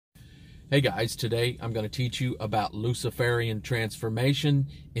Hey guys, today I'm going to teach you about Luciferian transformation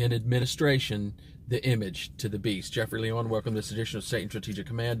in administration, the image to the beast. Jeffrey Leon, welcome to this edition of Satan's Strategic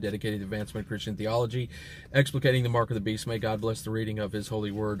Command, dedicated to the advancement of Christian theology, explicating the mark of the beast. May God bless the reading of his holy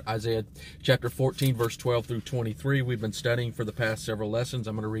word. Isaiah chapter 14, verse 12 through 23. We've been studying for the past several lessons.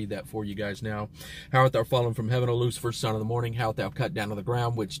 I'm going to read that for you guys now. How art thou fallen from heaven, O Lucifer, son of the morning? How art thou cut down to the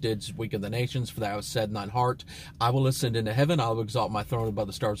ground, which didst weaken the nations? For thou hast said in thine heart, I will ascend into heaven. I will exalt my throne above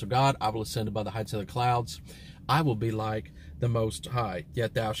the stars of God. I will ascend above the heights of the clouds. I will be like the Most High.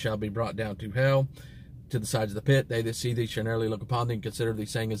 Yet thou shalt be brought down to hell, to the sides of the pit. They that see thee shall narrowly look upon thee and consider thee,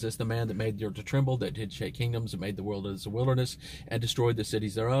 saying, Is this the man that made the earth to tremble, that did shake kingdoms, that made the world as a wilderness, and destroyed the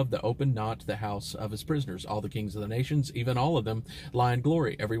cities thereof, that opened not the house of his prisoners? All the kings of the nations, even all of them, lie in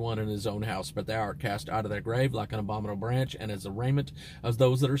glory, every one in his own house. But thou art cast out of thy grave like an abominable branch, and as a raiment of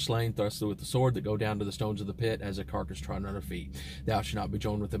those that are slain, thrust through with the sword, that go down to the stones of the pit, as a carcass trodden under feet. Thou shalt not be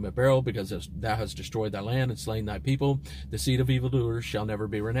joined with them at burial, because thou hast destroyed thy land and slain thy people. The seed of evildoers shall never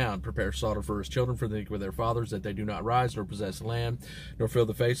be renowned. Prepare slaughter for his children, for the iniquity of their fathers, that they do not rise, nor possess the land, nor fill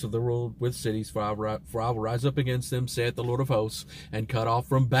the face of the world with cities. For I will rise up against them, saith the Lord of hosts, and cut off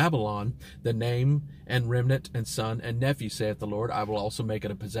from Babylon the name and remnant and son and nephew, saith the Lord. I will also make it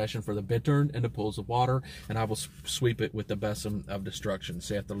a possession for the bittern and the pools of water, and I will sweep it with the besom of destruction,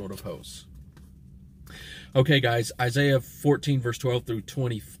 saith the Lord of hosts. Okay, guys, Isaiah 14, verse 12 through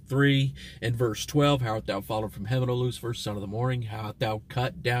 23. In verse 12, how art thou fallen from heaven, O Lucifer, son of the morning? How art thou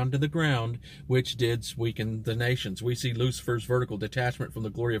cut down to the ground, which didst weaken the nations? We see Lucifer's vertical detachment from the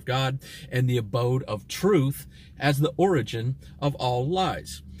glory of God and the abode of truth as the origin of all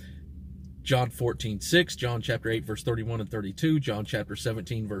lies. John 14:6, John chapter 8, verse 31 and 32, John chapter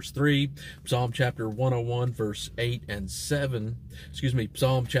 17, verse 3, Psalm chapter 101, verse 8 and 7,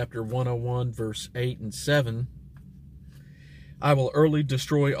 Psalm chapter 101, verse 8 and 7. I will early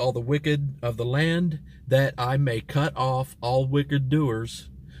destroy all the wicked of the land, that I may cut off all wicked doers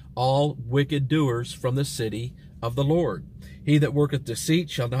from the city of the Lord. He that worketh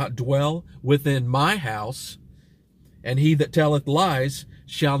deceit shall not dwell within my house, and he that telleth lies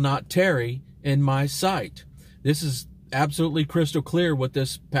shall not tarry in my sight. This is absolutely crystal clear what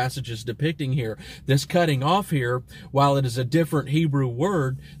this passage is depicting here. This cutting off here, while it is a different Hebrew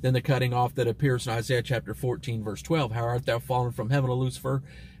word than the cutting off that appears in Isaiah chapter 14, verse 12. How art thou fallen from heaven, O Lucifer?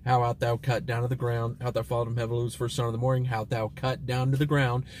 How art thou cut down to the ground? How art thou fallen from heaven, O Lucifer, son of the morning? How art thou cut down to the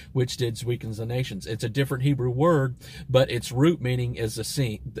ground, which didst weaken the nations? It's a different Hebrew word, but its root meaning is the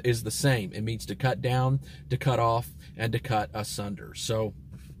same. It means to cut down, to cut off, and to cut asunder. So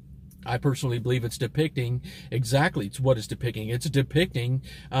I personally believe it's depicting exactly what it's depicting. It's depicting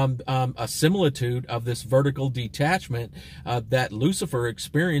a similitude of this vertical detachment that Lucifer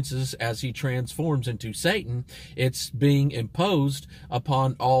experiences as he transforms into Satan. It's being imposed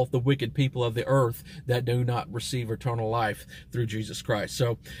upon all the wicked people of the earth that do not receive eternal life through Jesus Christ.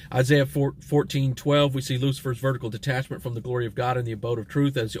 So Isaiah 14:12, we see Lucifer's vertical detachment from the glory of God and the abode of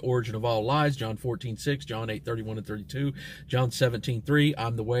truth as the origin of all lies. John 14:6, John 8:31 and 32, John 17:3,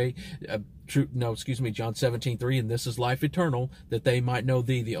 I'm the way. John 17:3, and this is life eternal, that they might know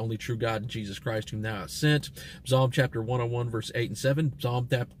thee, the only true God, and Jesus Christ, whom thou hast sent. Psalm chapter 101, verse 8 and 7. Psalm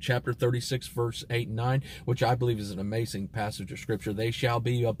chapter 36, verse 8 and 9, which I believe is an amazing passage of Scripture. They shall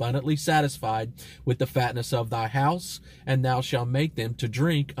be abundantly satisfied with the fatness of thy house, and thou shalt make them to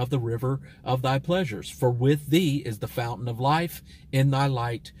drink of the river of thy pleasures. For with thee is the fountain of life. In thy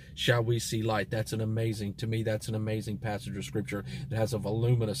light shall we see light. That's an amazing passage of Scripture that has a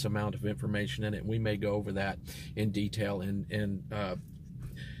voluminous amount of information in it. We may go over that in detail in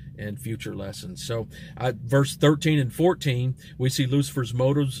future lessons. So verse 13 and 14, we see Lucifer's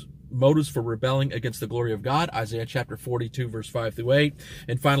motives for rebelling against the glory of God, Isaiah chapter 42, verse 5 through 8.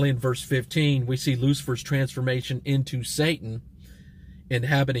 And finally in verse 15, we see Lucifer's transformation into Satan,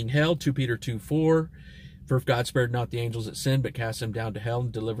 inhabiting hell, 2 Peter 2:4. For if God spared not the angels that sinned, but cast them down to hell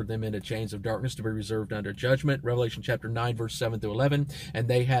and delivered them into chains of darkness to be reserved under judgment. Revelation chapter 9, verse 7 through 11. And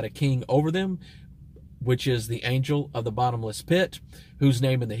they had a king over them, which is the angel of the bottomless pit, whose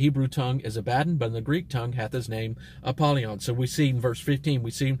name in the Hebrew tongue is Abaddon, but in the Greek tongue hath his name Apollyon. So we see in verse 15,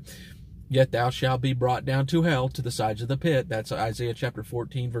 we see, Yet thou shalt be brought down to hell, to the sides of the pit. That's Isaiah chapter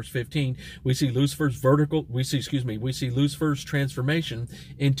 14, verse 15. We see Lucifer's transformation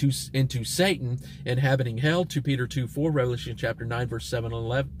into Satan, inhabiting hell, 2 Peter 2:4, Revelation chapter 9, verse 7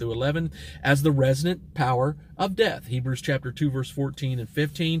 through 11, as the resonant power of death. Hebrews chapter 2, verse 14 and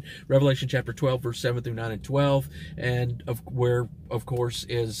 15, Revelation chapter 12, verse 7 through 9 and 12, and where, of course,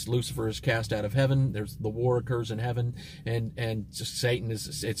 is Lucifer is cast out of heaven. There's the war occurs in heaven, and Satan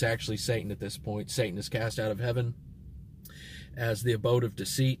it's actually Satan at this point. Satan is cast out of heaven. as the abode of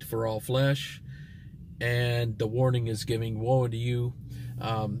deceit for all flesh. And the warning is giving, woe unto you,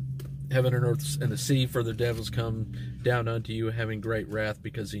 heaven and earth and the sea, for the devils come down unto you, having great wrath,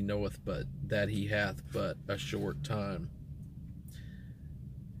 because he knoweth but that he hath but a short time.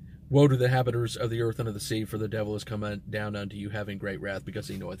 Woe to the inhabitants of the earth and of the sea, for the devil is come down unto you, having great wrath, because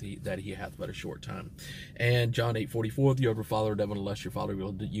he knoweth that he hath but a short time. And John 8:44, you ever follow the devil unless your father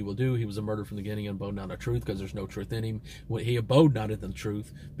you will do. He was a murderer from the beginning, and abode not in truth, because there's no truth in him. He abode not in the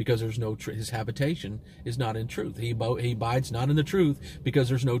truth, because there's no truth. His habitation is not in truth. He abides not in the truth, because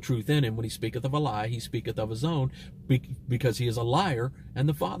there's no truth in him. When he speaketh of a lie, he speaketh of his own, because he is a liar and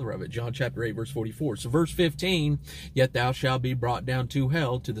the father of it. John chapter 8, verse 44. So verse 15, yet thou shalt be brought down to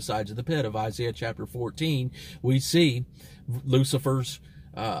hell, to the sides of the pit, of Isaiah chapter 14, we see Lucifer's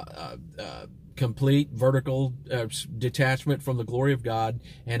complete vertical detachment from the glory of God,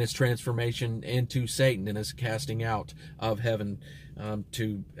 and his transformation into Satan, and his casting out of heaven,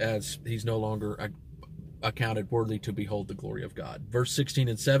 as he's no longer accounted worthy to behold the glory of God. Verse 16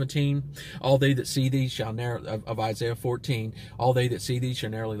 and 17, all they that see thee shall of Isaiah 14, all they that see thee shall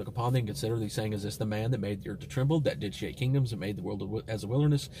narrowly look upon thee, and consider thee, saying, is this the man that made the earth to tremble, that did shake kingdoms, and made the world as a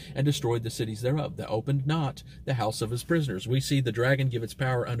wilderness, and destroyed the cities thereof, that opened not the house of his prisoners? We see the dragon give its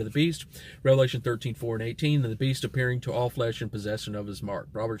power unto the beast, Revelation 13:4 and 18, and the beast appearing to all flesh in possession of his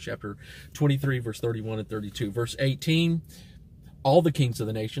mark, Proverbs chapter 23, verse 31 and 32. Verse 18, all the kings of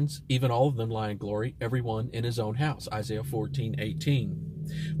the nations, even all of them, lie in glory, every one in his own house, Isaiah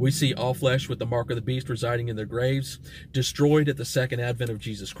 14:18. We see all flesh with the mark of the beast residing in their graves, destroyed at the second advent of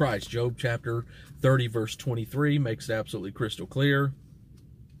Jesus Christ. Job chapter 30, verse 23 makes it absolutely crystal clear.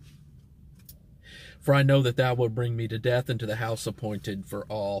 For I know that thou wilt bring me to death, into the house appointed for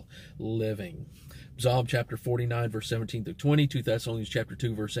all living. Psalm chapter 49, verse 17 through 20, 2 Thessalonians chapter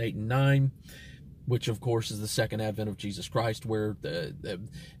 2, verse 8 and 9, which of course is the second advent of Jesus Christ, where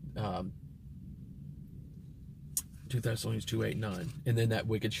 2 Thessalonians 2, 8, 9. And then that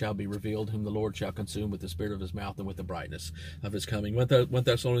wicked shall be revealed, whom the Lord shall consume with the spirit of his mouth and with the brightness of his coming. 1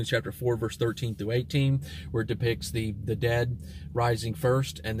 Thessalonians chapter 4, verse 13 through 18, where it depicts the dead rising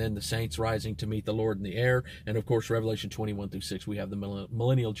first, and then the saints rising to meet the Lord in the air. And of course, Revelation 21 through 6, we have the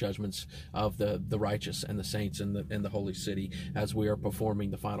millennial judgments of the righteous and the saints in the holy city, as we are performing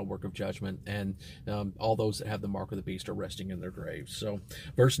the final work of judgment. And all those that have the mark of the beast are resting in their graves. So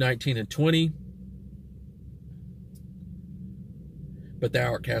verse 19 and 20, but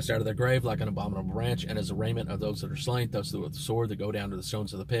thou art cast out of the grave like an abominable branch, and as a raiment of those that are slain, thus with the sword that go down to the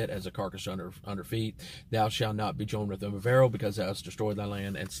stones of the pit, as a carcass under feet. Thou shalt not be joined with them of arrow, because thou hast destroyed thy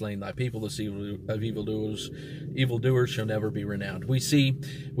land and slain thy people. The seed of evildoers shall never be renowned. We see,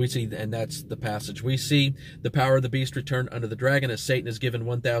 and that's the passage. We see the power of the beast return unto the dragon, as Satan is given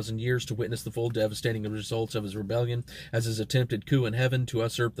 1,000 years to witness the full devastating results of his rebellion, as his attempted coup in heaven to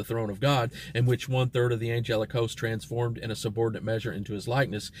usurp the throne of God, in which 1/3 of the angelic host, transformed in a subordinate measure into his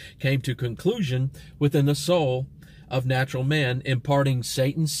likeness, came to conclusion within the soul of natural man, imparting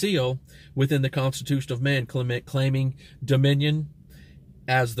Satan's seal within the constitution of man, claiming dominion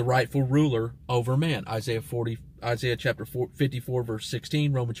as the rightful ruler over man. Isaiah chapter 54, verse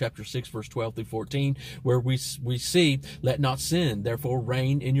 16, Romans chapter 6, verse 12 through 14, where we see, let not sin therefore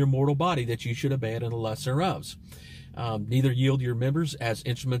reign in your mortal body, that you should obey it in the lusts thereof. Neither yield your members as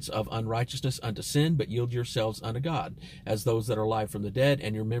instruments of unrighteousness unto sin, but yield yourselves unto God, as those that are alive from the dead,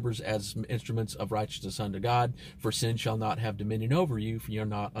 and your members as instruments of righteousness unto God. For sin shall not have dominion over you, for you are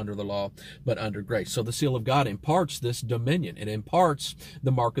not under the law, but under grace. So the seal of God imparts this dominion. It imparts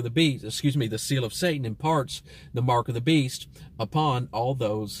the mark of the beast. The seal of Satan imparts the mark of the beast upon all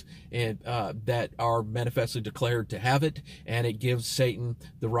those that are manifestly declared to have it, and it gives Satan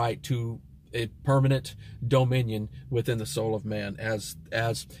the right to a permanent dominion within the soul of man, as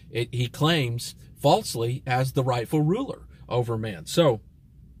he claims falsely as the rightful ruler over man. So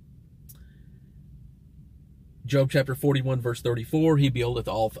Job chapter 41, verse 34, he beholdeth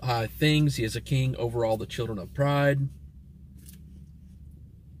all high things, he is a king over all the children of pride.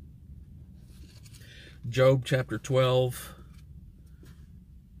 Job chapter 12,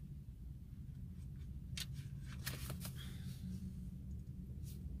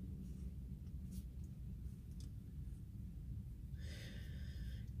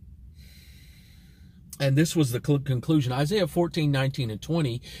 And this was the conclusion. Isaiah 14, 19, and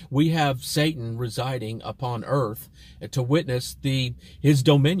 20, we have Satan residing upon earth to witness his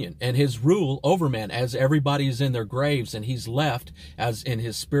dominion and his rule over man, as everybody is in their graves and he's left as in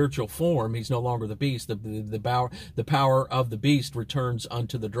his spiritual form. He's no longer the beast. The power of the beast returns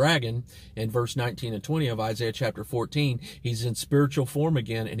unto the dragon. In verse 19 and 20 of Isaiah chapter 14, he's in spiritual form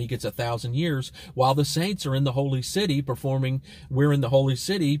again, and he gets 1,000 years while the saints are in the holy city we're in the holy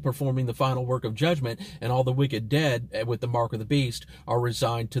city performing the final work of judgment. And all the wicked dead with the mark of the beast are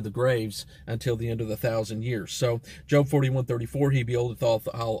resigned to the graves until the end of the 1,000 years. So Job 41:34, he beholdeth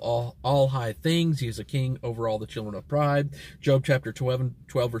all high things. He is a king over all the children of pride. Job chapter 12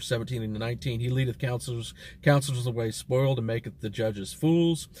 verse 17 and 19, he leadeth counselors away spoiled, and maketh the judges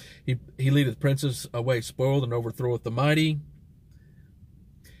fools. He leadeth princes away spoiled, and overthroweth the mighty.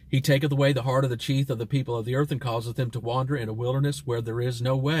 He taketh away the heart of the chief of the people of the earth, and causeth them to wander in a wilderness where there is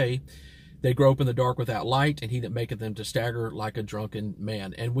no way. They grope in the dark without light, and he that maketh them to stagger like a drunken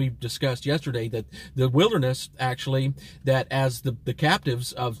man. And we discussed yesterday that the wilderness, actually, that as the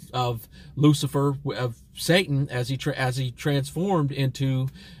captives of Lucifer, of Satan, as he transformed into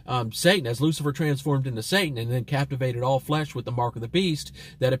Satan, as Lucifer transformed into Satan and then captivated all flesh with the mark of the beast,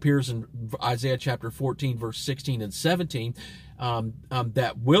 that appears in Isaiah chapter 14, verse 16 and 17,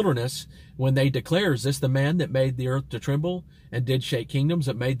 that wilderness, when they declare, is this the man that made the earth to tremble and did shake kingdoms,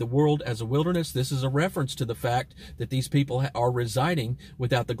 that made the world as a wilderness? This is a reference to the fact that these people are residing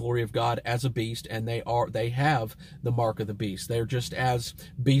without the glory of God as a beast, and they have the mark of the beast. They're just as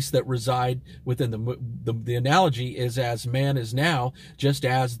beasts that reside within the analogy is as man is now, just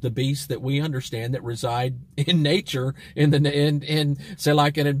as the beasts that we understand that reside in nature, say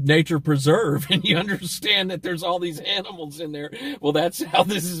like in a nature preserve, and you understand that there's all these animals in there. Well, that's how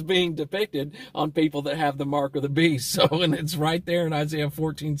this is being depicted on people that have the mark of the beast. So, and it's right there in Isaiah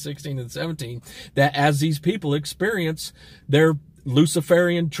 14, 16, and 17, that as these people experience their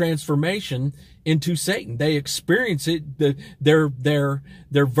Luciferian transformation into Satan, they experience it, their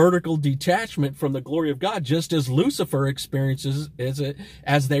vertical detachment from the glory of God, just as Lucifer experiences it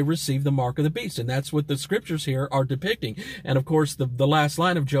as they receive the mark of the beast. And that's what the scriptures here are depicting. And of course, the last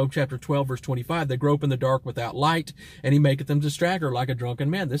line of Job chapter 12, verse 25, they grope in the dark without light, and he maketh them to stagger like a drunken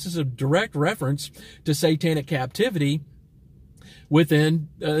man. This is a direct reference to satanic captivity within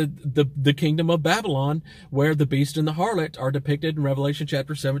the kingdom of Babylon, where the beast and the harlot are depicted in Revelation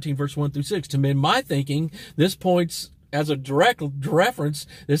chapter 17, verse 1 through 6. To me, in my thinking, this points as a direct reference.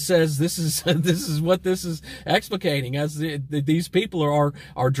 This says this is what this is explicating, as these people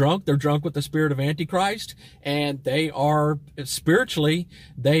are drunk. They're drunk with the spirit of Antichrist, and they are spiritually,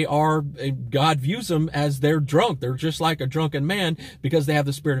 God views them as they're drunk. They're just like a drunken man because they have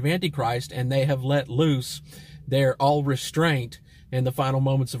the spirit of Antichrist, and they have let loose their all restraint in the final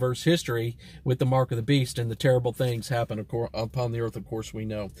moments of Earth's history with the mark of the beast, and the terrible things happen upon the earth, of course, we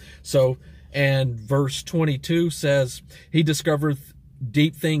know. So, and verse 22 says, he discovereth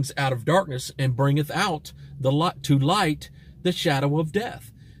deep things out of darkness, and bringeth out to light the shadow of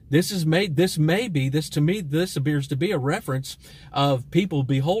death. This to me, this appears to be a reference of people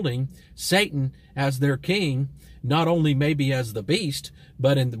beholding Satan as their king, not only maybe as the beast,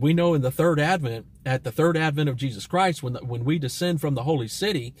 but we know in the third advent, at the third advent of Jesus Christ, when we descend from the holy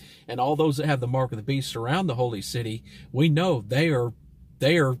city, and all those that have the mark of the beast surround the holy city, we know they are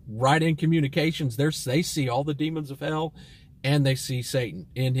right in communications. They see all the demons of hell, and they see Satan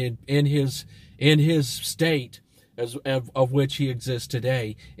in his state of which he exists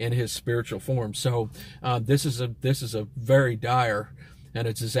today in his spiritual form. So this is a very dire and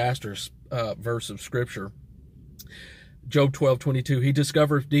a disastrous verse of Scripture. Job 12:22, he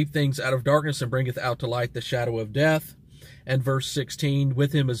discovereth deep things out of darkness, and bringeth out to light the shadow of death. And verse 16,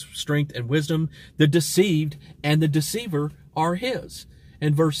 with him is strength and wisdom. The deceived and the deceiver are his.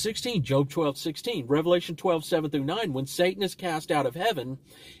 And verse 16, Job 12:16, Revelation 12:7-9, when Satan is cast out of heaven,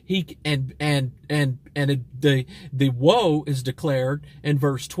 the woe is declared in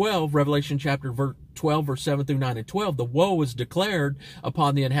verse 12, Revelation chapter 12, verse 7-9 and 12, the woe is declared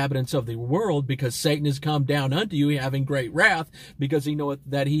upon the inhabitants of the world, because Satan is come down unto you, having great wrath, because he knoweth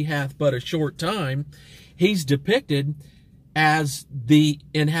that he hath but a short time. He's depicted as the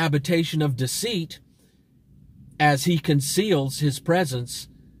inhabitation of deceit, as he conceals his presence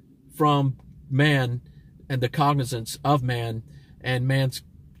from man and the cognizance of man and man's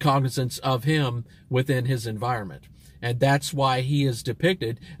cognizance of him within his environment. And that's why he is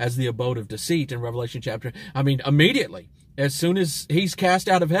depicted as the abode of deceit in Revelation chapter. Immediately, as soon as he's cast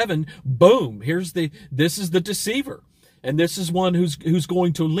out of heaven, boom, this is the deceiver. And this is one who's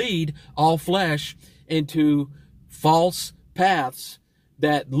going to lead all flesh into false paths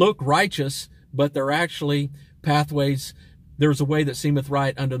that look righteous, but they're actually pathways. There's a way that seemeth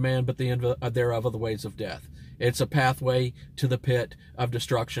right unto man, but the end thereof are the ways of death. It's a pathway to the pit of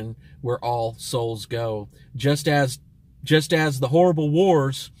destruction where all souls go. Just as the horrible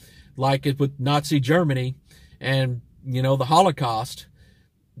wars, like it with Nazi Germany and, the Holocaust,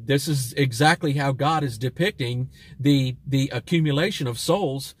 this is exactly how God is depicting the accumulation of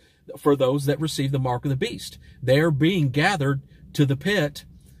souls for those that receive the mark of the beast. They are being gathered to the pit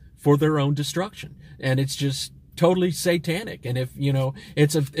for their own destruction. And it's just totally satanic. And if,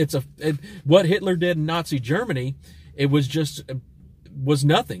 what Hitler did in Nazi Germany, it was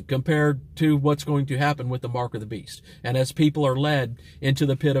nothing compared to what's going to happen with the mark of the beast. And as people are led into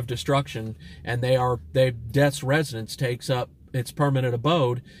the pit of destruction, and death's residence takes up its permanent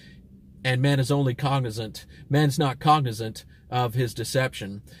abode, and man's not cognizant of his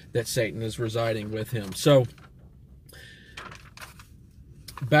deception that Satan is residing with him. So,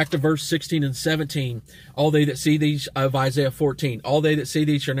 back to verse 16 and 17. All they that see these, of Isaiah 14, all they that see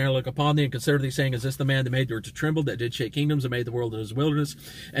these shall now look upon thee and consider thee, saying, is this the man that made the earth to tremble, that did shake kingdoms, and made the world in his wilderness,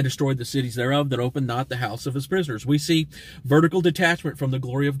 and destroyed the cities thereof, that opened not the house of his prisoners? We see vertical detachment from the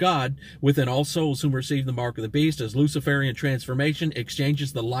glory of God within all souls whom receive the mark of the beast, as Luciferian transformation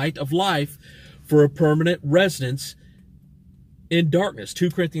exchanges the light of life for a permanent residence in darkness. 2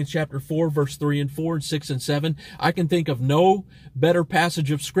 Corinthians chapter 4, verse 3 and 4 and 6 and 7. I can think of no better passage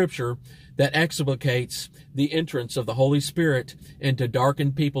of Scripture that explicates the entrance of the Holy Spirit into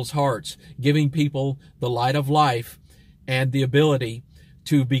darkened people's hearts, giving people the light of life and the ability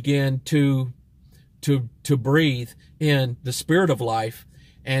to begin to breathe in the Spirit of life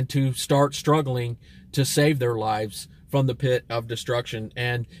and to start struggling to save their lives from the pit of destruction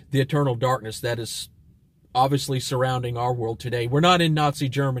and the eternal darkness that is obviously surrounding our world today. We're not in Nazi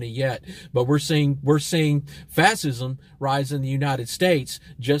Germany yet, but we're seeing fascism rise in the United States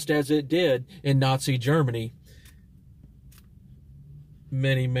just as it did in Nazi Germany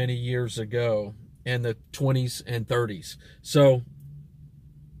many, many years ago in the 20s and 30s. So,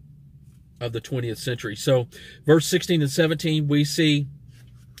 of the 20th century. So, verse 16 and 17, we see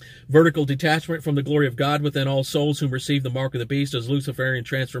vertical detachment from the glory of God within all souls whom receive the mark of the beast, as Luciferian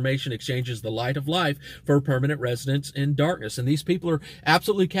transformation exchanges the light of life for permanent residence in darkness. And these people are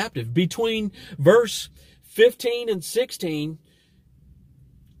absolutely captive. Between verse 15 and 16,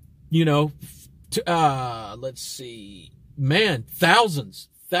 let's see, man, thousands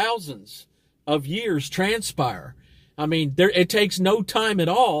of years transpire. I mean, it takes no time at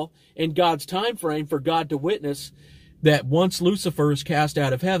all in God's time frame for God to witness that once Lucifer is cast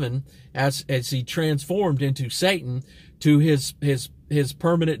out of heaven, as he transformed into Satan to his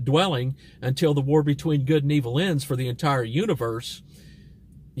permanent dwelling until the war between good and evil ends for the entire universe,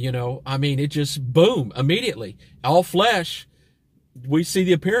 it just boom, immediately. All flesh, we see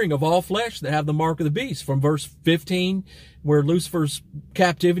the appearing of all flesh that have the mark of the beast. From verse 15, where Lucifer's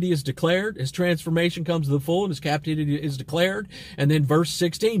captivity is declared, his transformation comes to the full and his captivity is declared. And then verse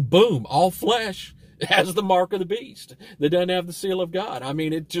 16, boom, all flesh has the mark of the beast that doesn't have the seal of God. I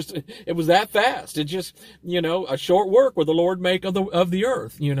mean, it was that fast. It just, a short work will the Lord make of the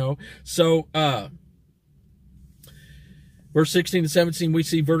earth, So, verse 16 to 17, we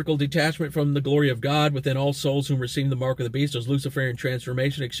see vertical detachment from the glory of God within all souls whom receive the mark of the beast, as Luciferian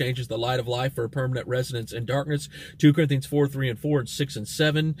transformation exchanges the light of life for a permanent residence in darkness. 2 Corinthians 4, 3 and 4 and 6 and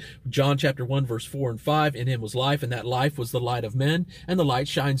 7. John chapter 1, verse 4 and 5. In him was life, and that life was the light of men, and the light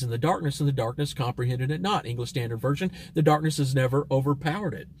shines in the darkness, and the darkness comprehended it not. English Standard Version. The darkness has never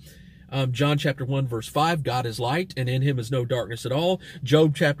overpowered it. John chapter 1, verse 5. God is light, and in him is no darkness at all.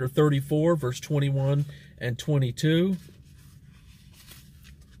 Job chapter 34, verse 21 and 22.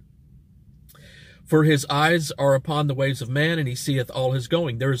 For his eyes are upon the ways of man, and he seeth all his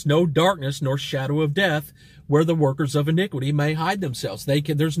going. There is no darkness nor shadow of death where the workers of iniquity may hide themselves.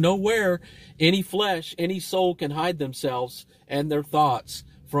 There's nowhere any flesh, any soul can hide themselves and their thoughts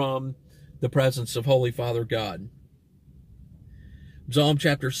from the presence of Holy Father God. Psalm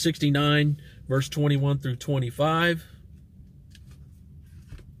chapter 69, verse 21 through 25.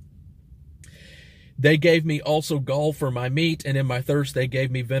 They gave me also gall for my meat, and in my thirst they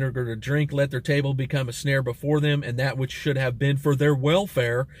gave me vinegar to drink. Let their table become a snare before them, and that which should have been for their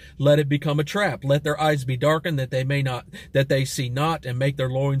welfare, let it become a trap. Let their eyes be darkened, that they see not, and make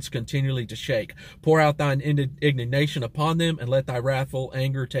their loins continually to shake. Pour out thine indignation upon them, and let thy wrathful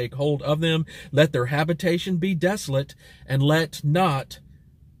anger take hold of them. Let their habitation be desolate, and let none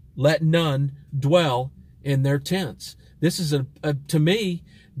dwell in their tents. This is to me,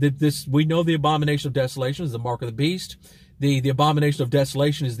 we know the abomination of desolation is the mark of the beast. The abomination of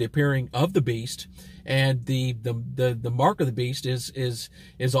desolation is the appearing of the beast. And the mark of the beast is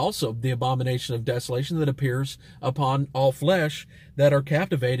also the abomination of desolation that appears upon all flesh that are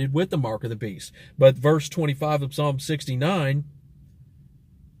captivated with the mark of the beast. But verse 25 of Psalm 69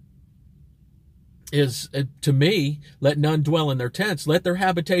 is, to me, let none dwell in their tents. Let their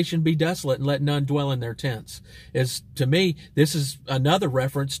habitation be desolate, and let none dwell in their tents. Is, to me, this is another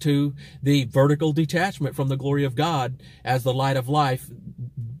reference to the vertical detachment from the glory of God as the light of life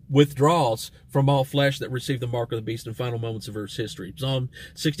withdraws from all flesh that receive the mark of the beast in final moments of earth's history. Psalm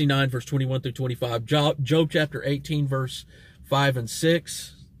 69, verse 21 through 25. Job chapter 18, verse 5 and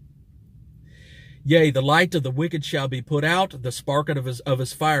 6. Yea, the light of the wicked shall be put out, the sparkle of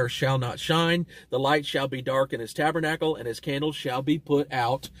his fire shall not shine, the light shall be dark in his tabernacle, and his candles shall be put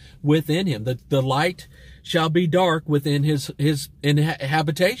out within him. The light shall be dark within his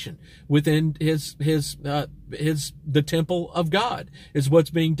habitation, within the temple of God, is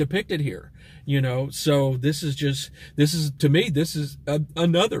what's being depicted here. You know, so this is to me, this is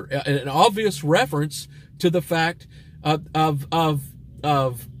another, an obvious reference to the fact of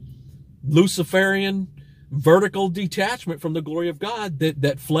Luciferian vertical detachment from the glory of God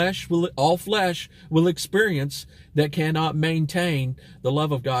that all flesh will experience, that cannot maintain the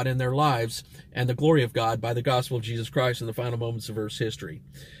love of God in their lives and the glory of God by the gospel of Jesus Christ in the final moments of earth's history.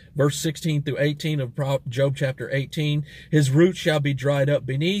 Verse 16 through 18 of Job chapter 18, his roots shall be dried up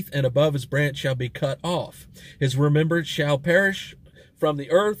beneath, and above his branch shall be cut off. His remembrance shall perish from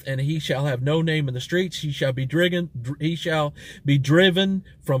the earth, and he shall have no name in the streets. He shall be driven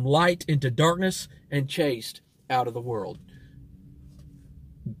from light into darkness and chased out of the world.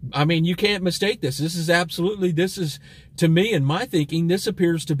 I mean, you can't mistake this. This is, to me, in my thinking, this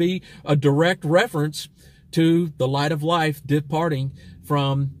appears to be a direct reference to the light of life departing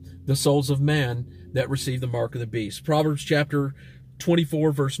from the souls of men that receive the mark of the beast. Proverbs chapter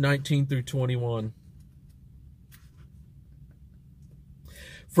 24, verse 19 through 21.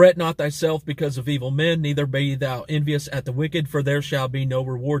 Fret not thyself because of evil men, neither be thou envious at the wicked, for there shall be no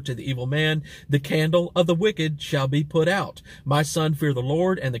reward to the evil man. The candle of the wicked shall be put out. My son, fear the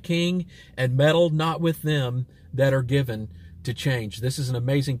Lord and the king, and meddle not with them that are given to change. This is an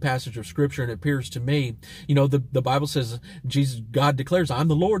amazing passage of Scripture, and it appears to me, you know, the Bible says, God declares, I'm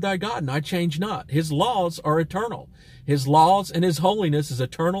the Lord thy God, and I change not. His laws are eternal. His laws and his holiness is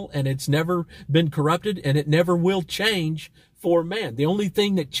eternal, and it's never been corrupted, and it never will change for man. The only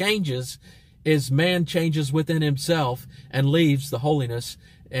thing that changes is man changes within himself and leaves the holiness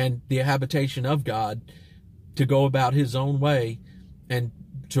and the habitation of God to go about his own way and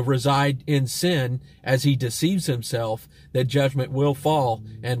to reside in sin as he deceives himself, that judgment will fall,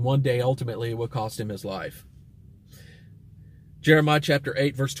 and one day ultimately it will cost him his life. Jeremiah chapter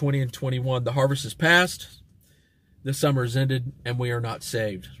 8, verse 20 and 21. The harvest is past, the summer is ended, and we are not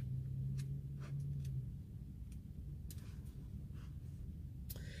saved.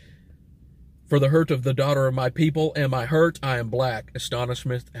 For the hurt of the daughter of my people am I hurt, I am black.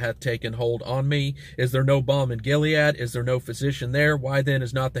 Astonishment hath taken hold on me. Is there no balm in Gilead? Is there no physician there? Why then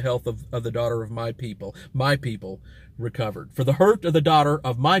is not the health of the daughter of my people recovered? For the hurt of the daughter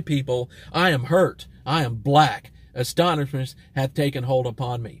of my people, I am hurt, I am black. Astonishment hath taken hold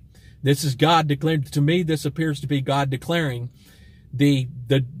upon me. This is God declaring. To me, this appears to be God declaring the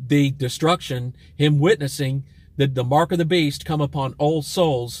destruction, him witnessing the mark of the beast come upon old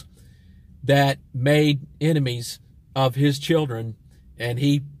souls that made enemies of his children, and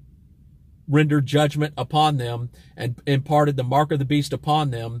he rendered judgment upon them and imparted the mark of the beast upon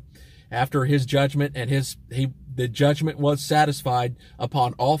them after his judgment, and the judgment was satisfied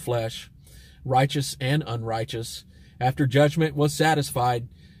upon all flesh, righteous and unrighteous. After judgment was satisfied,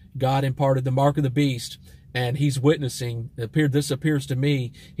 God imparted the mark of the beast, and he's witnessing, this appears to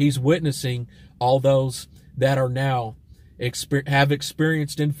me, he's witnessing all those that are now have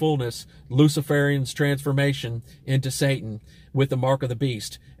experienced in fullness Luciferian's transformation into Satan with the mark of the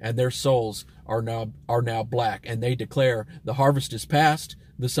beast, and their souls are now black, and they declare the harvest is past,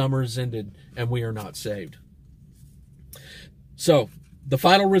 the summer is ended, and we are not saved. So, the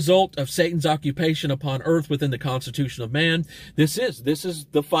final result of Satan's occupation upon earth within the constitution of man, this is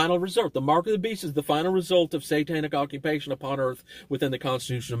the final result. The mark of the beast is the final result of satanic occupation upon earth within the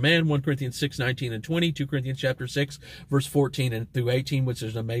constitution of man. 1 Corinthians 6, 19 and 20, 2 Corinthians chapter 6, verse 14 and through 18, which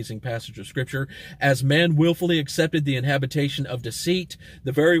is an amazing passage of Scripture. As man willfully accepted the inhabitation of deceit,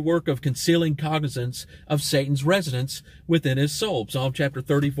 the very work of concealing cognizance of Satan's residence within his soul. Psalm chapter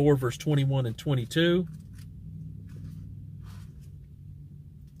 34, verse 21 and 22.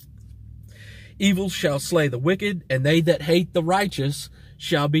 Evil shall slay the wicked, and they that hate the righteous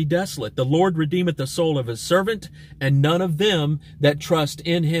shall be desolate. The Lord redeemeth the soul of his servant, and none of them that trust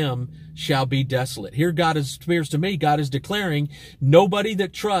in him shall be desolate. Here God appears to me, God is declaring nobody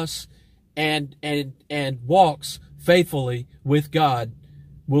that trusts and walks faithfully with God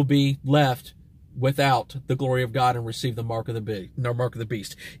will be left without the glory of God and receive the mark of the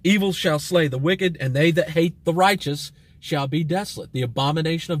beast. Evil shall slay the wicked, and they that hate the righteous shall be desolate. The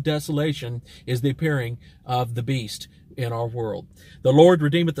abomination of desolation is the appearing of the beast in our world. The Lord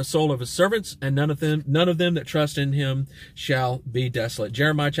redeemeth the soul of his servants, and none of them that trust in him shall be desolate.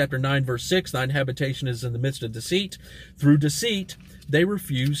 Jeremiah chapter 9, verse 6, thine habitation is in the midst of deceit. Through deceit they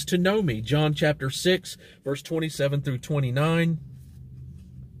refuse to know me. John chapter 6, verse 27 through 29.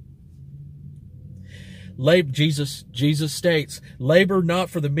 Jesus states, labor not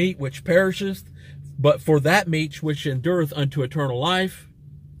for the meat which perisheth, but for that meat which endureth unto eternal life,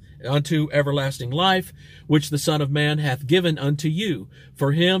 unto everlasting life, which the Son of Man hath given unto you.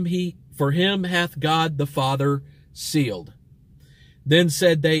 For him hath God the Father sealed. Then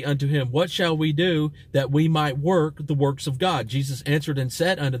said they unto him, what shall we do that we might work the works of God? Jesus answered and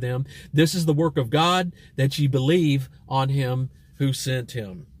said unto them, this is the work of God, that ye believe on him who sent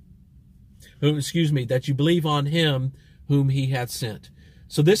him. That you believe on him whom he hath sent.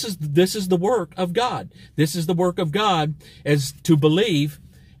 So this is the work of God. This is the work of God, as to believe,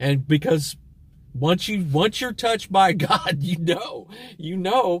 and because once you're touched by God, you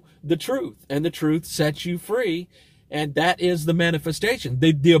know the truth, and the truth sets you free, and that is the manifestation.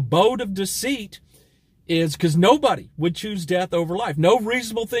 The abode of deceit is because nobody would choose death over life. No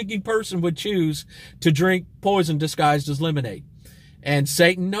reasonable thinking person would choose to drink poison disguised as lemonade. And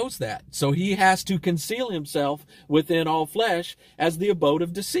Satan knows that. So he has to conceal himself within all flesh as the abode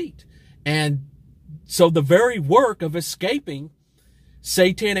of deceit. And so the very work of escaping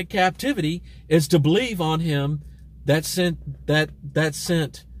satanic captivity is to believe on him that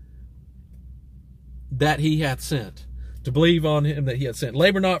he hath sent. To believe on him that he hath sent.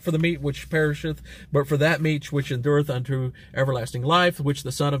 Labor not for the meat which perisheth, but for that meat which endureth unto everlasting life, which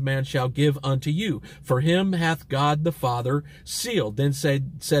the Son of Man shall give unto you. For him hath God the Father sealed. Then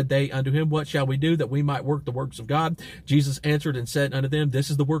said they unto him, what shall we do that we might work the works of God? Jesus answered and said unto them, this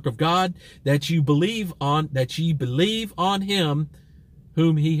is the work of God, that ye believe on him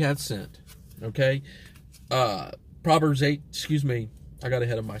whom he hath sent. Okay? Proverbs 8, I got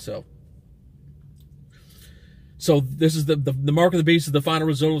ahead of myself. So this is the mark of the beast is the final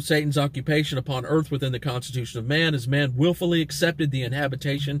result of Satan's occupation upon earth within the constitution of man, as man willfully accepted the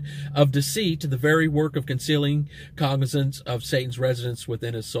inhabitation of deceit, the very work of concealing cognizance of Satan's residence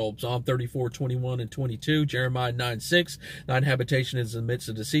within his soul. Psalm 34, 21 and 22, Jeremiah 9, 6, thine habitation is in the midst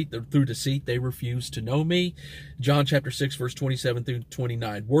of deceit. Through deceit they refuse to know me. John chapter 6, verse 27 through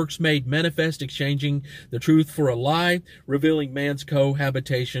 29. Works made manifest, exchanging the truth for a lie, revealing man's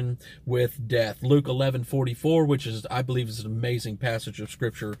cohabitation with death. Luke 11:44, which is, I believe, is an amazing passage of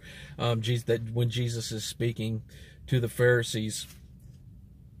scripture. That when Jesus is speaking to the Pharisees,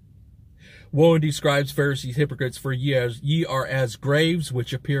 woe unto you, scribes, Pharisees, hypocrites, for ye are as graves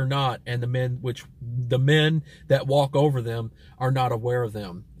which appear not, and the men that walk over them are not aware of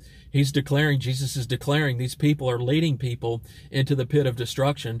them. Jesus is declaring these people are leading people into the pit of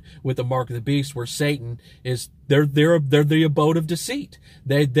destruction with the mark of the beast, where Satan is, they're the abode of deceit.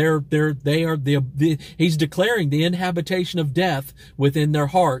 He's declaring the inhabitation of death within their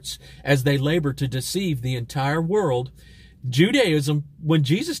hearts as they labor to deceive the entire world. Judaism, when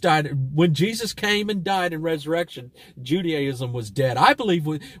Jesus came and died in resurrection, Judaism was dead. I believe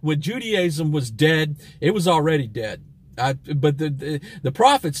when Judaism was dead, it was already dead. But the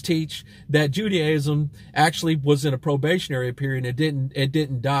prophets teach that Judaism actually was in a probationary period. It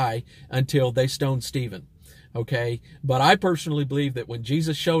didn't die until they stoned Stephen. Okay, but I personally believe that when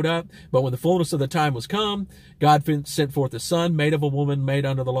Jesus showed up, but when the fullness of the time was come, God sent forth a Son, made of a woman, made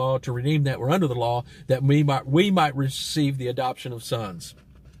under the law, to redeem that were under the law, that we might receive the adoption of sons.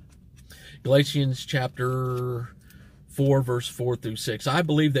 Galatians chapter 4, verse 4 through 6. I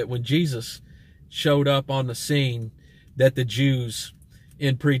believe that when Jesus showed up on the scene, that the Jews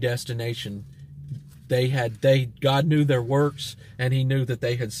in predestination, God knew their works, and he knew that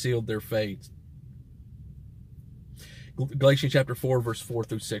they had sealed their fate. Galatians chapter 4, verse 4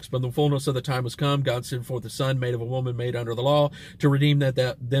 through 6. But the fullness of the time was come, God sent forth a Son, made of a woman, made under the law, to redeem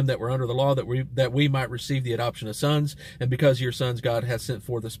them that were under the law, that we might receive the adoption of sons. And because of your sons, God hath sent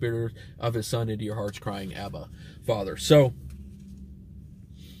forth the Spirit of his Son into your hearts, crying, Abba, Father. So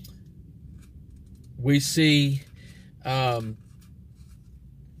we see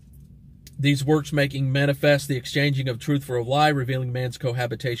These works making manifest the exchanging of truth for a lie, revealing man's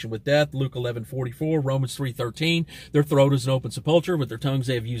cohabitation with death. Luke 11:44, Romans 3:13. Their throat is an open sepulchre. With their tongues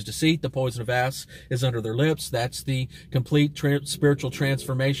they have used deceit. The poison of asps is under their lips. That's the complete spiritual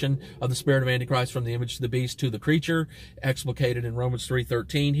transformation of the spirit of Antichrist from the image of the beast to the creature, explicated in Romans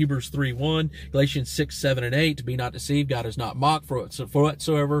 3:13. Hebrews 3:1, Galatians 6:7 and 8. Be not deceived, God is not mocked. For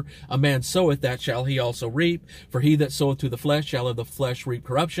whatsoever a man soweth, that shall he also reap. For he that soweth to the flesh shall of the flesh reap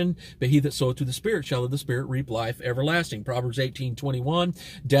corruption, but he that soweth to the Spirit shall of the Spirit reap life everlasting. Proverbs 18:21,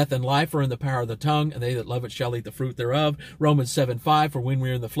 death and life are in the power of the tongue, and they that love it shall eat the fruit thereof. Romans 7:5, for when we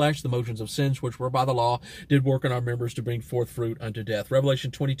are in the flesh, the motions of sins which were by the law did work in our members to bring forth fruit unto death.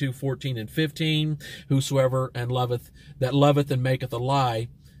 Revelation 22:14 and 15, whosoever that loveth and maketh a lie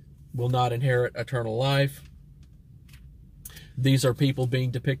will not inherit eternal life. These are people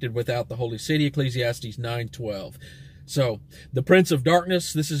being depicted without the holy city, Ecclesiastes 9:12. So, the prince of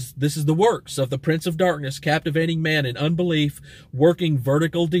darkness, this is the works of the prince of darkness, captivating man in unbelief, working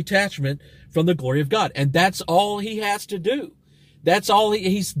vertical detachment from the glory of God. And that's all he has to do. That's all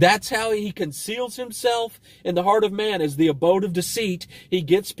that's how he conceals himself in the heart of man, as the abode of deceit. He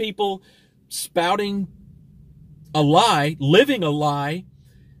gets people spouting a lie, living a lie,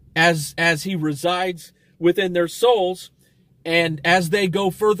 as he resides within their souls. And as they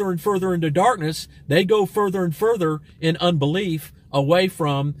go further and further into darkness, they go further and further in unbelief away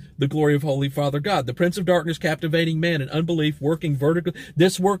from the glory of Holy Father God. The prince of darkness captivating man in unbelief, working vertical.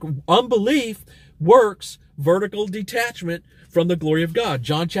 Unbelief works vertical detachment from the glory of God.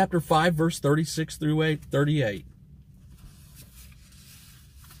 John chapter 5, verse 36 through 38.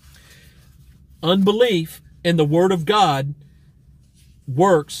 Unbelief in the Word of God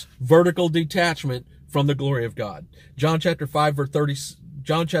works vertical detachment from the glory of God. John chapter 5 verse 36,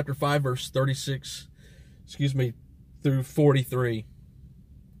 through 43.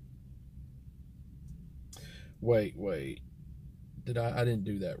 Wait. I didn't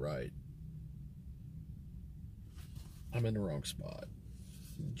do that right. I'm in the wrong spot.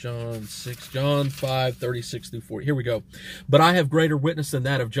 John 5, 36 through 40. Here we go. But I have greater witness than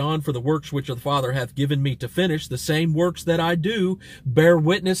that of John, for the works which the Father hath given me to finish, the same works that I do, bear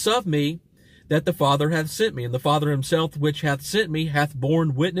witness of me, that the Father hath sent me. And the Father himself which hath sent me hath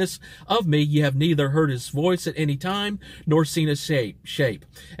borne witness of me. Ye have neither heard his voice at any time, nor seen his shape.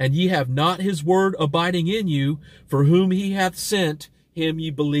 And ye have not his word abiding in you, for whom he hath sent, him ye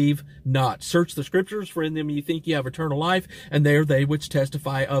believe not. Search the scriptures, for in them ye think ye have eternal life, and they are they which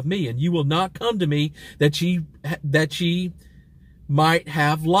testify of me. And you will not come to me that ye might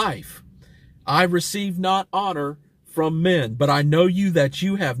have life. I receive not honor from men, but I know you that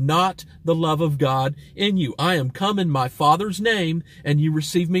you have not the love of God in you. I am come in my Father's name, and you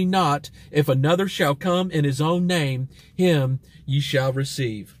receive me not. If another shall come in his own name, him ye shall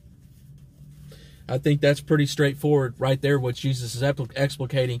receive. I think that's pretty straightforward right there, what Jesus is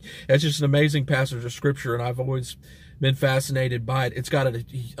explicating. It's just an amazing passage of Scripture, and I've always been fascinated by it. It's got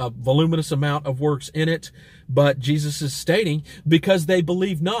a voluminous amount of works in it, but Jesus is stating, because they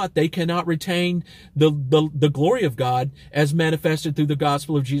believe not, they cannot retain the glory of God as manifested through the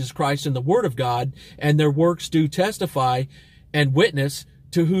gospel of Jesus Christ and the Word of God, and their works do testify and witness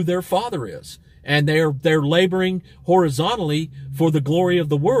to who their Father is. And they're laboring horizontally for the glory of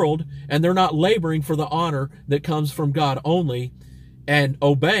the world, and they're not laboring for the honor that comes from God only, and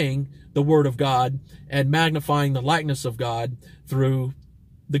obeying the Word of God and magnifying the likeness of God through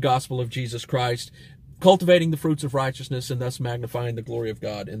the gospel of Jesus Christ, cultivating the fruits of righteousness, and thus magnifying the glory of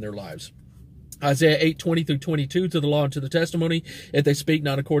God in their lives. Isaiah 8:20 through 22, to the law and to the testimony, if they speak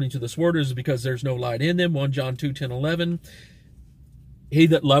not according to this word, it is because there's no light in them. 1 John 2:10, 11. He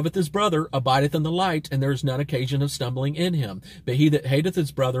that loveth his brother abideth in the light, and there is none occasion of stumbling in him. But he that hateth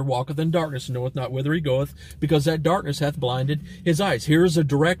his brother walketh in darkness, and knoweth not whither he goeth, because that darkness hath blinded his eyes. Here is a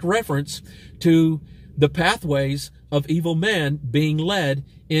direct reference to the pathways of evil men being led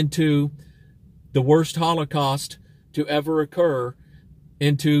into the worst Holocaust to ever occur,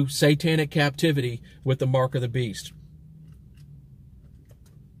 into satanic captivity with the mark of the beast.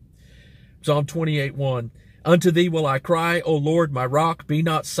 Psalm 28:1. Unto thee will I cry, O Lord, my rock, be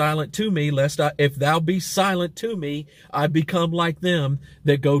not silent to me, lest if thou be silent to me, I become like them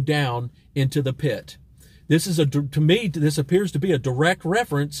that go down into the pit. This is to me, this appears to be a direct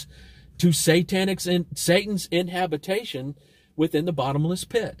reference to Satan's inhabitation within the bottomless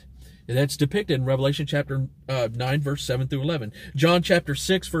pit. And that's depicted in Revelation chapter 9, verse 7 through 11. John chapter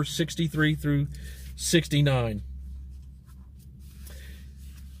 6, verse 63 through 69.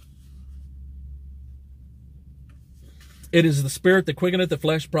 It is the Spirit that quickeneth, the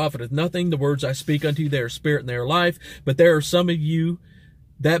flesh profiteth nothing. The words I speak unto you, they are spirit and they are life. But there are some of you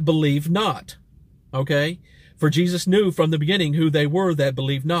that believe not. Okay? For Jesus knew from the beginning who they were that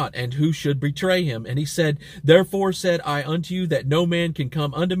believed not, and who should betray him. And he said, Therefore said I unto you, that no man can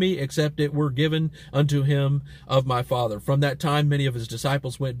come unto me, except it were given unto him of my Father. From that time many of his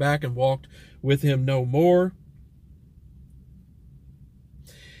disciples went back and walked with him no more.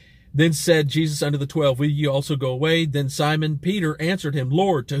 Then said Jesus unto the 12, Will ye also go away? Then Simon Peter answered him,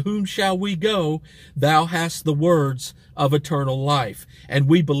 Lord, to whom shall we go? Thou hast the words of eternal life. And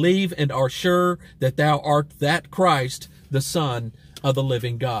we believe and are sure that thou art that Christ, the Son of the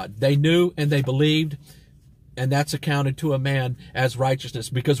living God. They knew and they believed, and that's accounted to a man as righteousness.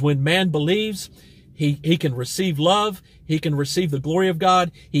 Because when man believes, he can receive love, he can receive the glory of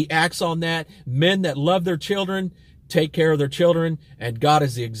God, he acts on that. Men that love their children take care of their children, and God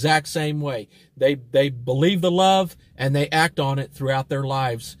is the exact same way. They believe the love, and they act on it throughout their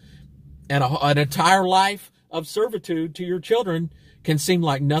lives. And an entire life of servitude to your children can seem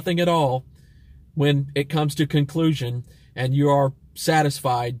like nothing at all when it comes to conclusion, and you are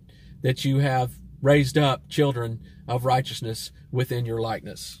satisfied that you have raised up children of righteousness within your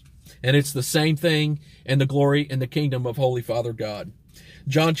likeness. And it's the same thing in the glory in the kingdom of Holy Father God.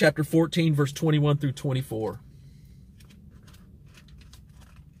 John chapter 14, verse 21 through 24.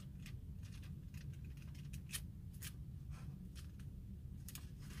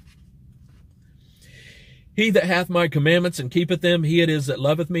 He that hath my commandments and keepeth them, he it is that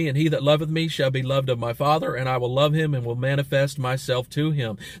loveth me, and he that loveth me shall be loved of my Father, and I will love him and will manifest myself to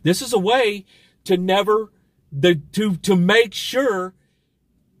him. This is a way to to make sure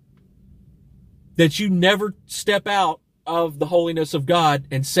that you never step out of the holiness of God,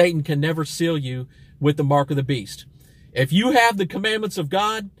 and Satan can never seal you with the mark of the beast. If you have the commandments of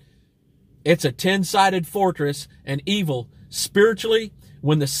God, it's a 10-sided fortress, and evil, spiritually,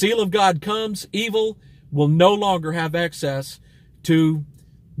 when the seal of God comes, evil will no longer have access to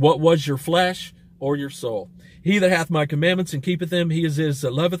what was your flesh or your soul. He that hath my commandments and keepeth them, he is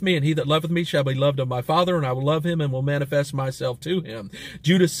that loveth me, and he that loveth me shall be loved of my Father, and I will love him and will manifest myself to him.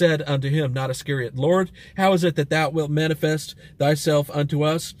 Judas said unto him, not Iscariot, Lord, how is it that thou wilt manifest thyself unto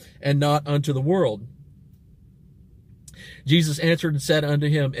us, and not unto the world? Jesus answered and said unto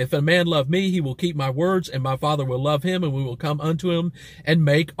him, If a man love me, he will keep my words, and my Father will love him, and we will come unto him, and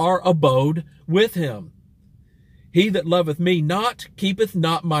make our abode with him. He that loveth me not keepeth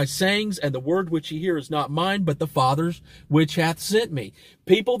not my sayings, and the word which ye hear is not mine, but the Father's which hath sent me.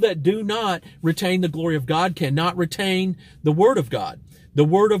 People that do not retain the glory of God cannot retain the word of God. The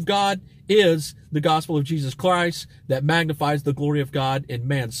word of God is the gospel of Jesus Christ that magnifies the glory of God in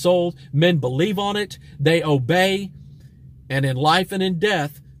man's soul. Men believe on it, they obey, and in life and in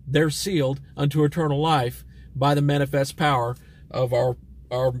death, they're sealed unto eternal life by the manifest power of our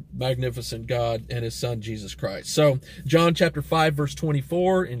magnificent God and his Son, Jesus Christ. So, John chapter 5, verse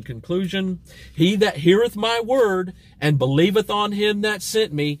 24, in conclusion, He that heareth my word and believeth on him that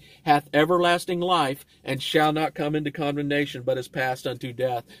sent me hath everlasting life, and shall not come into condemnation, but is passed unto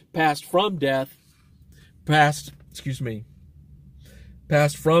death. Passed from death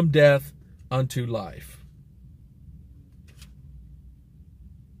unto life.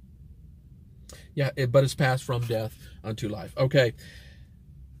 But is passed from death unto life. Okay.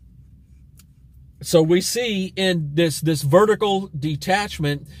 So we see in this vertical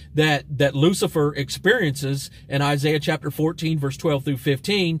detachment that Lucifer experiences in Isaiah chapter 14, verse 12 through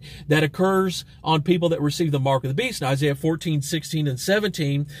 15, that occurs on people that receive the mark of the beast. In Isaiah 14, 16, and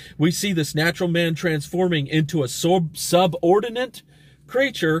 17, we see this natural man transforming into a subordinate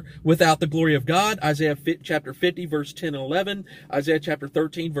creature without the glory of God. Isaiah chapter 50, verse 10 and 11, Isaiah chapter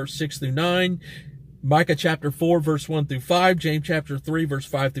 13, verse 6 through 9, Micah chapter 4, verse 1 through 5, James chapter 3, verse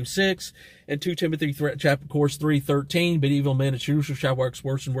 5 through 6, and 2 Timothy chapter 3:13. But evil men at Jerusalem shall wax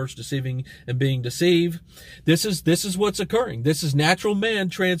worse and worse, deceiving and being deceived. This is what's occurring. This is natural man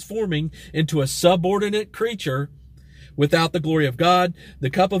transforming into a subordinate creature without the glory of God. The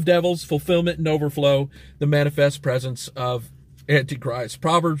cup of devils, fulfillment and overflow, the manifest presence of Antichrist.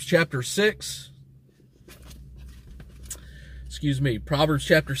 Proverbs chapter 6,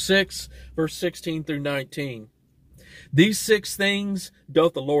 verse 16 through 19. These 6 things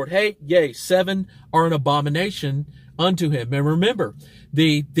doth the Lord hate, yea, 7 are an abomination unto him. And remember,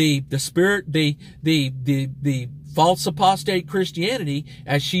 the false apostate Christianity,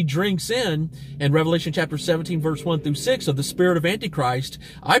 as she drinks in Revelation chapter 17, verse 1 through 6, of the spirit of Antichrist,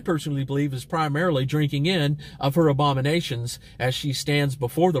 I personally believe is primarily drinking in of her abominations as she stands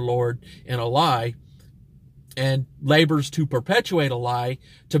before the Lord in a lie and labors to perpetuate a lie,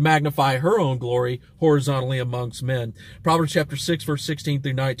 to magnify her own glory horizontally amongst men. Proverbs chapter 6, verse 16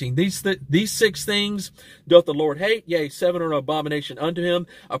 through 19. These 6 things doth the Lord hate, yea, 7 are an abomination unto him: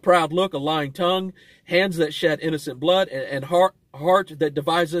 a proud look, a lying tongue, hands that shed innocent blood, and heart that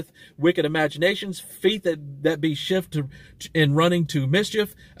deviseth wicked imaginations, feet that be shift in running to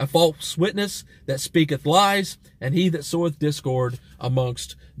mischief, a false witness that speaketh lies, and he that soweth discord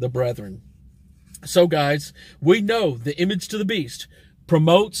amongst the brethren. So, guys, we know the image to the beast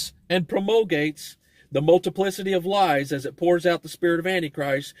promotes and promulgates the multiplicity of lies as it pours out the spirit of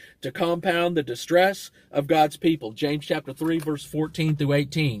Antichrist to compound the distress of God's people. James chapter 3, verse 14 through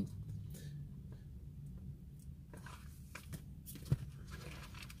 18.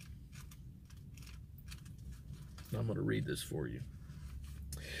 I'm going to read this for you.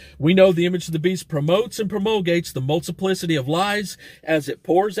 We know the image of the beast promotes and promulgates the multiplicity of lies as it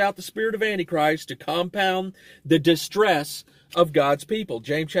pours out the spirit of Antichrist to compound the distress of God's people.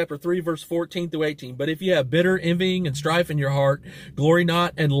 James chapter 3, verse 14 through 18. But if you have bitter envying and strife in your heart, glory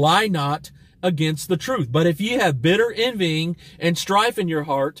not and lie not against the truth. But if ye have bitter envying and strife in your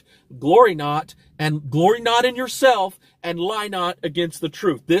heart, glory not in yourself, and lie not against the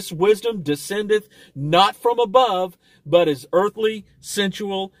truth. This wisdom descendeth not from above, but is earthly,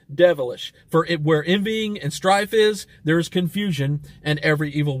 sensual, devilish. For where envying and strife is, there is confusion and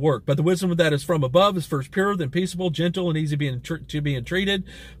every evil work. But the wisdom that is from above is first pure, then peaceable, gentle, and easy to be entreated,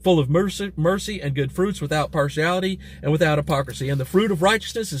 full of mercy and good fruits, without partiality and without hypocrisy. And the fruit of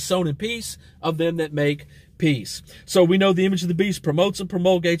righteousness is sown in peace of them that make peace. So we know the image of the beast promotes and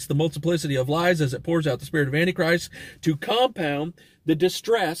promulgates the multiplicity of lies as it pours out the spirit of Antichrist to compound the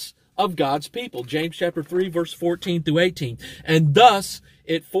distress of God's people. James chapter 3, verse 14 through 18. And thus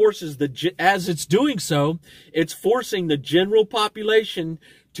it forces as it's doing so, it's forcing the general population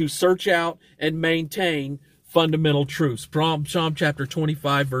to search out and maintain fundamental truths. Psalm chapter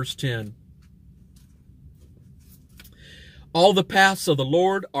 25, verse 10. All the paths of the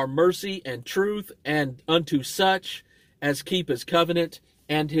Lord are mercy and truth, and unto such as keep his covenant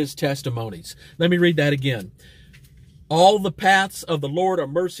and his testimonies. Let me read that again. All the paths of the Lord are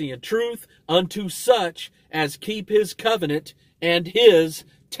mercy and truth, unto such as keep his covenant and his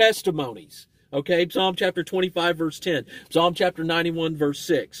testimonies. Okay, Psalm chapter 25, verse 10. Psalm chapter 91, verse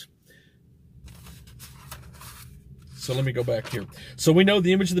 6. So let me go back here. So we know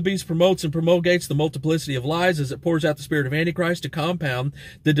the image of the beast promotes and promulgates the multiplicity of lies as it pours out the spirit of Antichrist to compound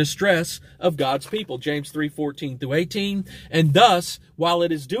the distress of God's people. James 3, 14 through 18. And thus, while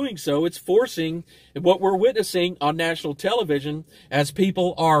it is doing so, it's forcing what we're witnessing on national television as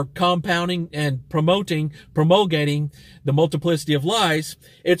people are compounding and promulgating the multiplicity of lies.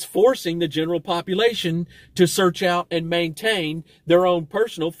 It's forcing the general population to search out and maintain their own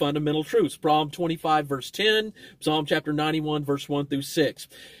personal fundamental truths. Psalm 25, verse 10, Psalm chapter 91, verse 1 through 6.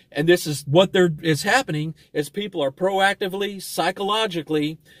 And this is what is happening as people are proactively,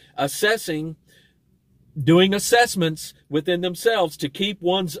 psychologically assessing, doing assessments within themselves to keep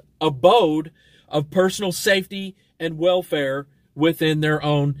one's abode of personal safety and welfare within their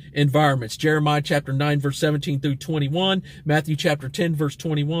own environments. Jeremiah chapter 9, verse 17 through 21, Matthew chapter 10, verse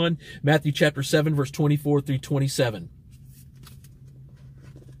 21, Matthew chapter 7, verse 24 through 27.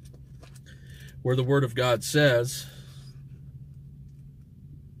 Where the Word of God says,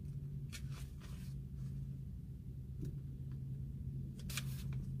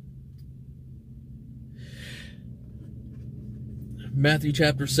 Matthew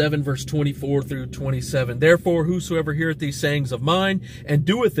chapter 7, verse 24 through 27. Therefore, whosoever heareth these sayings of mine, and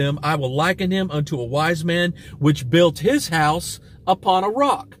doeth them, I will liken him unto a wise man, which built his house upon a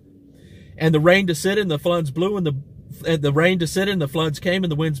rock. And the rain descended, and the floods blew, and the rain descended, and the floods came,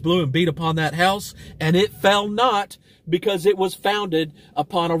 and the winds blew and beat upon that house, and it fell not, because it was founded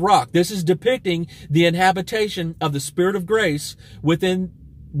upon a rock. This is depicting the inhabitation of the Spirit of grace within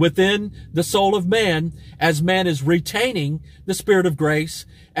the soul of man, as man is retaining the Spirit of grace,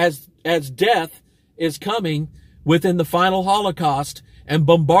 as death is coming within the final Holocaust and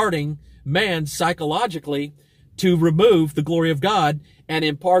bombarding man psychologically to remove the glory of God and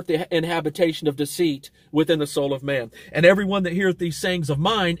impart the inhabitation of deceit within the soul of man. And everyone that heareth these sayings of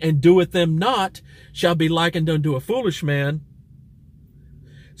mine and doeth them not shall be likened unto a foolish man.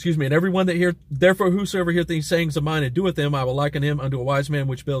 And everyone that heareth, therefore whosoever heareth these sayings of mine and doeth them, I will liken him unto a wise man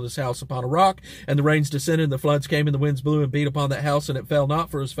which built his house upon a rock. And the rains descended, and the floods came, and the winds blew and beat upon that house, and it fell not,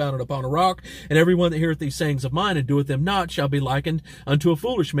 for it was founded upon a rock. And everyone that heareth these sayings of mine and doeth them not shall be likened unto a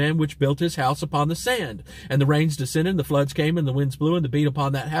foolish man which built his house upon the sand. And the rains descended, and the floods came, and the winds blew and beat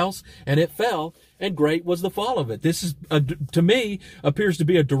upon that house, and it fell, and great was the fall of it. This is, to me, appears to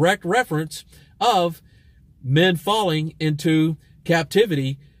be a direct reference of men falling into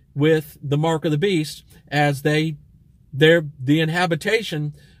captivity with the mark of the beast as the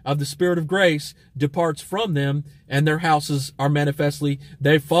inhabitation of the Spirit of grace departs from them, and their houses are manifestly,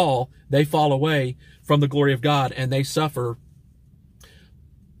 they fall away from the glory of God, and they suffer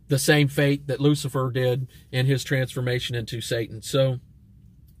the same fate that Lucifer did in his transformation into Satan. So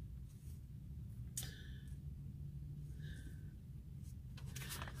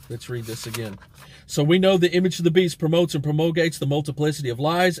let's read this again. So we know the image of the beast promotes and promulgates the multiplicity of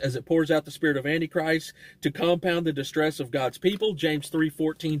lies as it pours out the spirit of Antichrist to compound the distress of God's people, James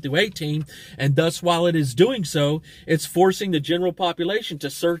 3:14-18. And thus, while it is doing so, it's forcing the general population to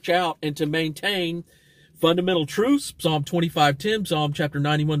search out and to maintain fundamental truths, Psalm 25:10, Psalm chapter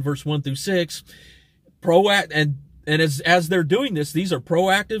 91, verse 1-6. And as they're doing this, these are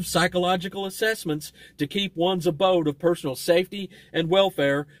proactive psychological assessments to keep one's abode of personal safety and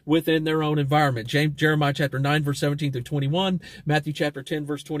welfare within their own environment. Jeremiah chapter 9, verse 17-21, Matthew chapter 10,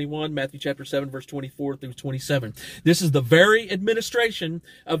 verse 21, Matthew chapter 7, verse 24-27. This is the very administration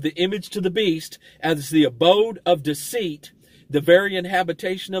of the image to the beast as the abode of deceit, the very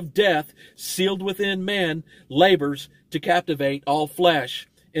inhabitation of death sealed within man, labors to captivate all flesh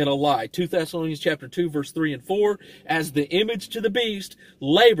in a lie. 2 Thessalonians chapter 2, verse 3 and 4, as the image to the beast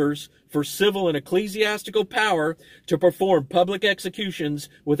labors for civil and ecclesiastical power to perform public executions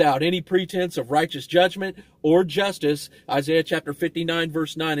without any pretense of righteous judgment or justice, Isaiah chapter 59,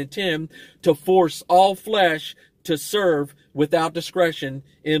 verse 9 and 10, to force all flesh to serve without discretion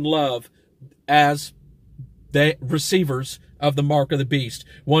in love as the receivers of the mark of the beast.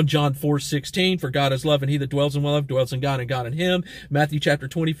 1 John 4:16, for God is love, and he that dwells in love dwells in God, and God in him. Matthew chapter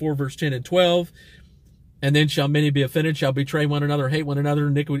 24, verse 10 and 12. And then shall many be offended, shall betray one another, hate one another,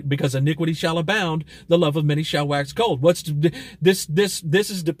 because iniquity shall abound, the love of many shall wax cold. What's this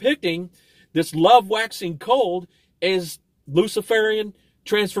is depicting this love waxing cold is Luciferian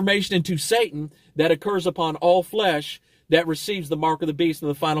transformation into Satan that occurs upon all flesh that receives the mark of the beast in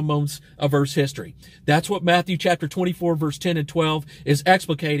the final moments of Earth's history. That's what Matthew chapter 24, verse 10 and 12 is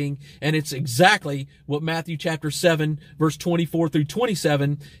explicating, and it's exactly what Matthew chapter 7, verse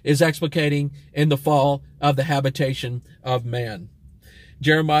 24-27 is explicating in the fall of the habitation of man.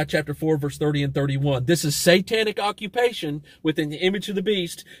 Jeremiah chapter 4, verse 30 and 31. This is satanic occupation within the image of the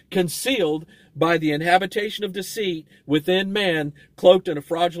beast, concealed by the inhabitation of deceit within man, cloaked in a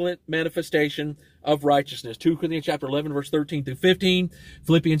fraudulent manifestation of righteousness. 2 Corinthians chapter 11, verse 13-15.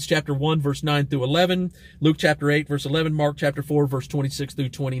 Philippians chapter 1, verse 9-11. Luke chapter 8, verse 11. Mark chapter 4, verse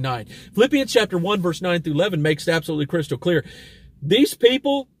 26-29. Philippians chapter 1, verse 9-11 makes it absolutely crystal clear. These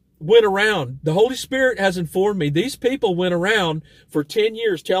people went around, the Holy Spirit has informed me, these people went around for 10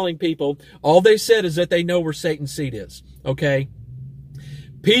 years telling people, all they said is that they know where Satan's seat is. Okay?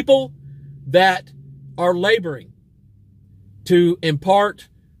 People that are laboring to impart,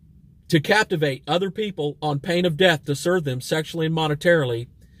 to captivate other people on pain of death to serve them sexually and monetarily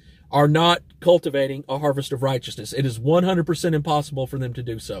are not cultivating a harvest of righteousness. It is 100% impossible for them to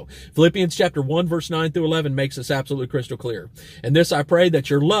do so. Philippians chapter 1, verse 9-11 makes this absolutely crystal clear. And this I pray, that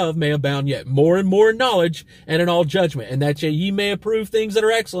your love may abound yet more and more in knowledge and in all judgment, and that ye may approve things that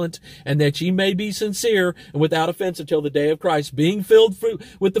are excellent, and that ye may be sincere and without offense until the day of Christ, being filled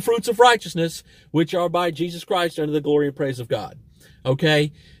with the fruits of righteousness, which are by Jesus Christ unto the glory and praise of God.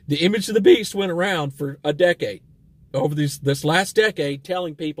 Okay? The image of the beast went around for a decade, over this last decade,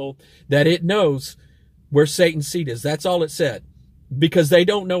 telling people that it knows where Satan's seat is. That's all it said. Because they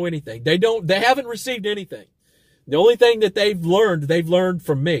don't know anything. They haven't received anything. The only thing that they've learned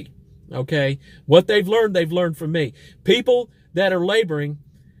from me. Okay? What they've learned from me. People that are laboring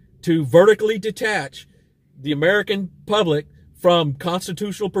to vertically detach the American public from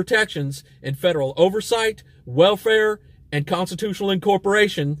constitutional protections and federal oversight, welfare, and constitutional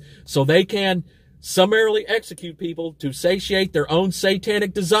incorporation, so they can summarily execute people to satiate their own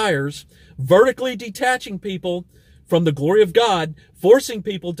satanic desires, vertically detaching people from the glory of God, forcing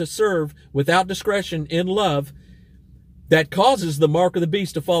people to serve without discretion in love, that causes the mark of the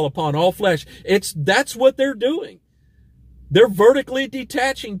beast to fall upon all flesh. That's what they're doing. They're vertically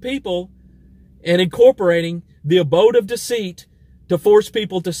detaching people and incorporating the abode of deceit to force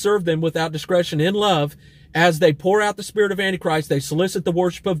people to serve them without discretion in love. As they pour out the spirit of Antichrist, they solicit the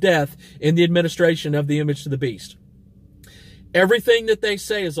worship of death in the administration of the image to the beast. Everything that they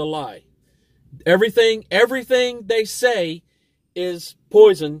say is a lie. Everything they say is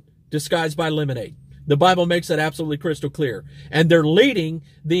poison disguised by lemonade. The Bible makes that absolutely crystal clear. And they're leading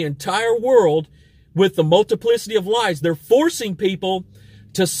the entire world with the multiplicity of lies. They're forcing people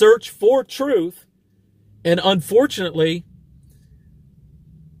to search for truth. And unfortunately,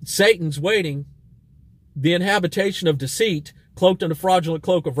 Satan's waiting the inhabitation of deceit, cloaked in a fraudulent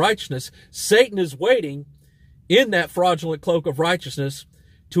cloak of righteousness, Satan is waiting in that fraudulent cloak of righteousness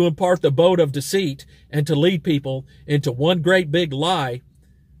to impart the abode of deceit and to lead people into one great big lie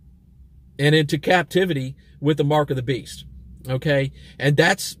and into captivity with the mark of the beast. Okay? And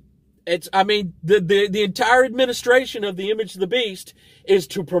the entire administration of the image of the beast is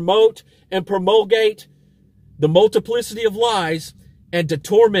to promote and promulgate the multiplicity of lies and to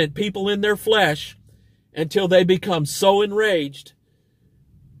torment people in their flesh until they become so enraged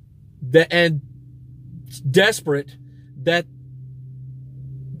and desperate that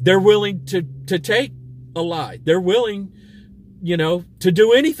they're willing to take a lie. They're willing, to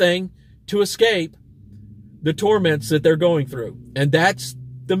do anything to escape the torments that they're going through. And that's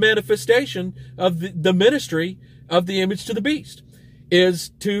the manifestation of the ministry of the image to the beast, is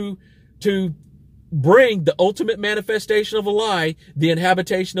to bring the ultimate manifestation of a lie, the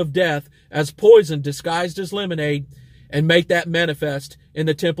inhabitation of death, as poison disguised as lemonade, and make that manifest in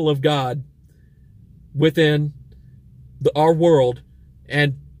the temple of God within our world,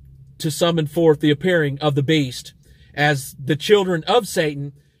 and to summon forth the appearing of the beast as the children of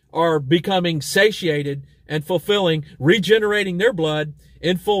Satan are becoming satiated and fulfilling, regenerating their blood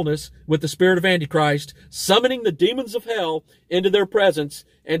in fullness with the Spirit of Antichrist, summoning the demons of hell into their presence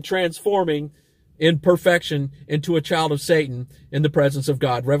and transforming in perfection into a child of Satan in the presence of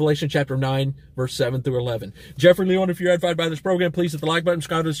God. Revelation chapter 9, verse 7 through 11. Jeffrey Leon, if you're edified by this program, please hit the like button,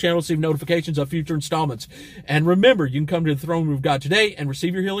 subscribe to this channel, receive notifications of future installments. And remember, you can come to the throne room of God today and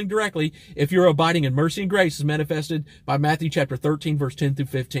receive your healing directly if you're abiding in mercy and grace as manifested by Matthew chapter 13, verse 10 through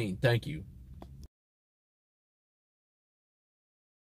 15. Thank you.